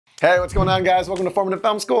Hey, what's going on, guys? Welcome to Formative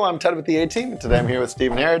Film School. I'm Ted with the A-Team, and today I'm here with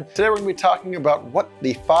Stephen Harrod. Today we're going to be talking about what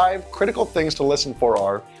the 5 critical things to listen for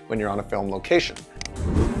are when you're on a film location.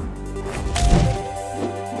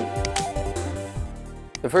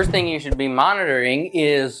 The first thing you should be monitoring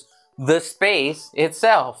is the space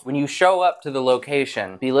itself. When you show up to the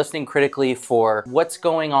location, be listening critically for what's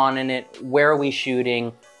going on in it, where are we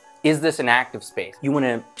shooting, is this an active space? You want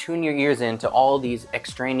to tune your ears into all these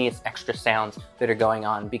extraneous extra sounds that are going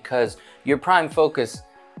on, because your prime focus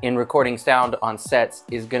in recording sound on sets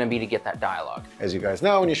is going to be to get that dialogue. As you guys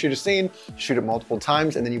know, when you shoot a scene, you shoot it multiple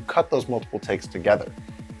times and then you cut those multiple takes together.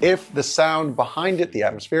 If the sound behind it, the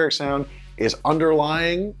atmospheric sound, is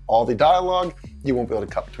underlying all the dialogue, you won't be able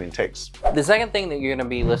to cut between takes. The second thing that you're going to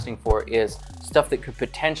be listening for is stuff that could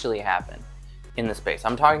potentially happen in the space.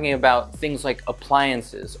 I'm talking about things like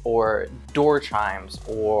appliances or door chimes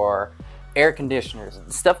or air conditioners,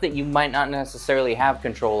 stuff that you might not necessarily have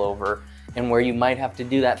control over, and where you might have to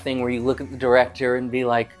do that thing where you look at the director and be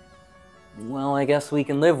like, well, I guess we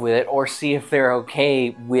can live with it, or see if they're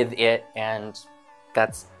okay with it, and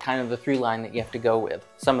that's kind of the through line that you have to go with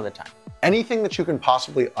some of the time. Anything that you can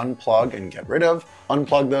possibly unplug and get rid of,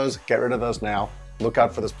 unplug those, get rid of those now. Look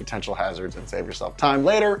out for those potential hazards and save yourself time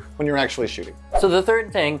later when you're actually shooting. So the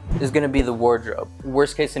third thing is going to be the wardrobe.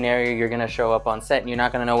 Worst case scenario, you're going to show up on set and you're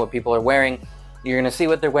not going to know what people are wearing. You're going to see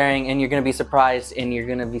what they're wearing and you're going to be surprised, and you're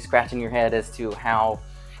going to be scratching your head as to how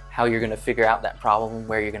you're going to figure out that problem and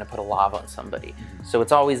where you're going to put a lav on somebody. So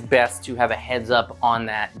it's always best to have a heads up on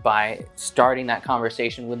that by starting that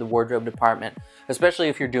conversation with the wardrobe department, especially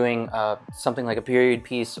if you're doing something like a period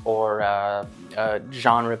piece or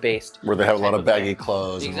genre-based. Where they have a lot of baggy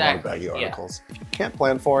clothes and a lot of baggy Yeah. articles. If you can't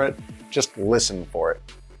plan for it, just listen for it.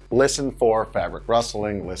 Listen for fabric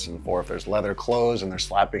rustling, listen for if there's leather clothes and they're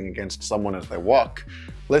slapping against someone as they walk.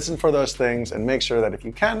 Listen for those things and make sure that if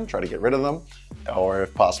you can, try to get rid of them, or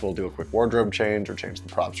if possible, do a quick wardrobe change or change the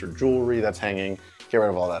props or jewelry that's hanging. Get rid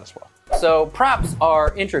of all that as well. So props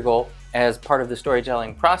are integral as part of the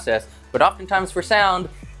storytelling process, but oftentimes for sound,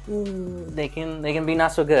 they can be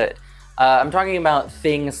not so good. I'm talking about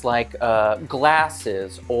things like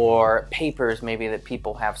glasses or papers maybe that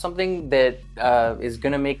people have, something that is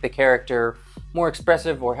going to make the character more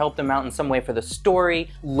expressive or help them out in some way for the story.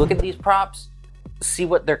 Look at these props, see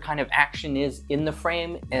what their kind of action is in the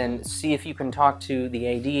frame, and see if you can talk to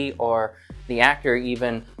the AD or the actor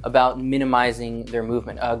even about minimizing their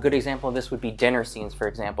movement. A good example of this would be dinner scenes, for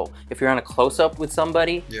example. If you're on a close-up with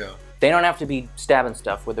somebody, they don't have to be stabbing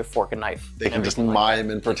stuff with their fork and knife. They can just mime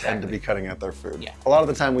and pretend to be cutting at their food. A lot of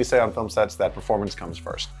the time we say on film sets that performance comes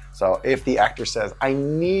first. So if the actor says, I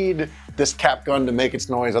need this cap gun to make its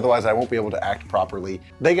noise, otherwise I won't be able to act properly,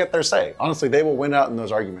 they get their say. Honestly, they will win out in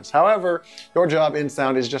those arguments. However, your job in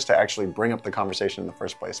sound is just to actually bring up the conversation in the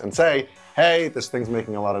first place and say, hey, this thing's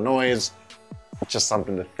making a lot of noise. It's just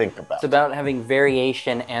something to think about. It's about having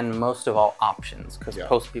variation and most of all options, because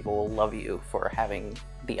post people will love you for having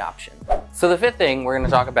the option. So the fifth thing we're going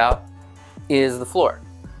to talk about is the floor.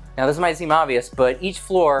 Now this might seem obvious, but each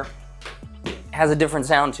floor has a different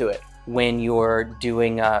sound to it. When you're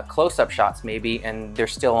doing close-up shots maybe, and they're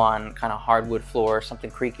still on kind of hardwood floor, something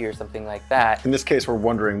creaky or something like that. In this case, we're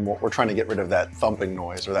wondering, we're trying to get rid of that thumping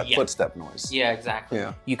noise or that footstep noise. Yeah, exactly.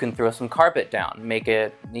 You can throw some carpet down, make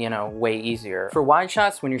it, you know, way easier. For wide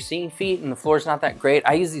shots, when you're seeing feet and the floor's not that great,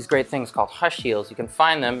 I use these great things called hush heels. You can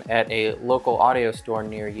find them at a local audio store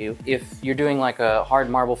near you. If you're doing like a hard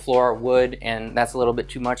marble floor or wood and that's a little bit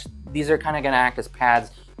too much, these are kind of going to act as pads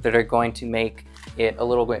that are going to make it a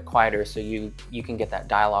little bit quieter, so you can get that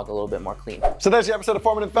dialogue a little bit more clean. So there's the episode of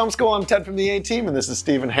Formative Film School. I'm Ted from the A-Team, and this is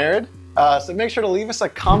Stephen Harrod. So make sure to leave us a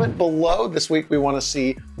comment below. This week we want to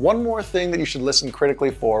see one more thing that you should listen critically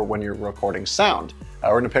for when you're recording sound. We're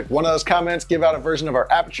going to pick one of those comments, give out a version of our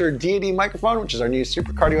Aputure DAD microphone, which is our new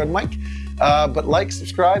super cardioid mic. But like,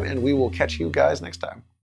 subscribe, and we will catch you guys next time.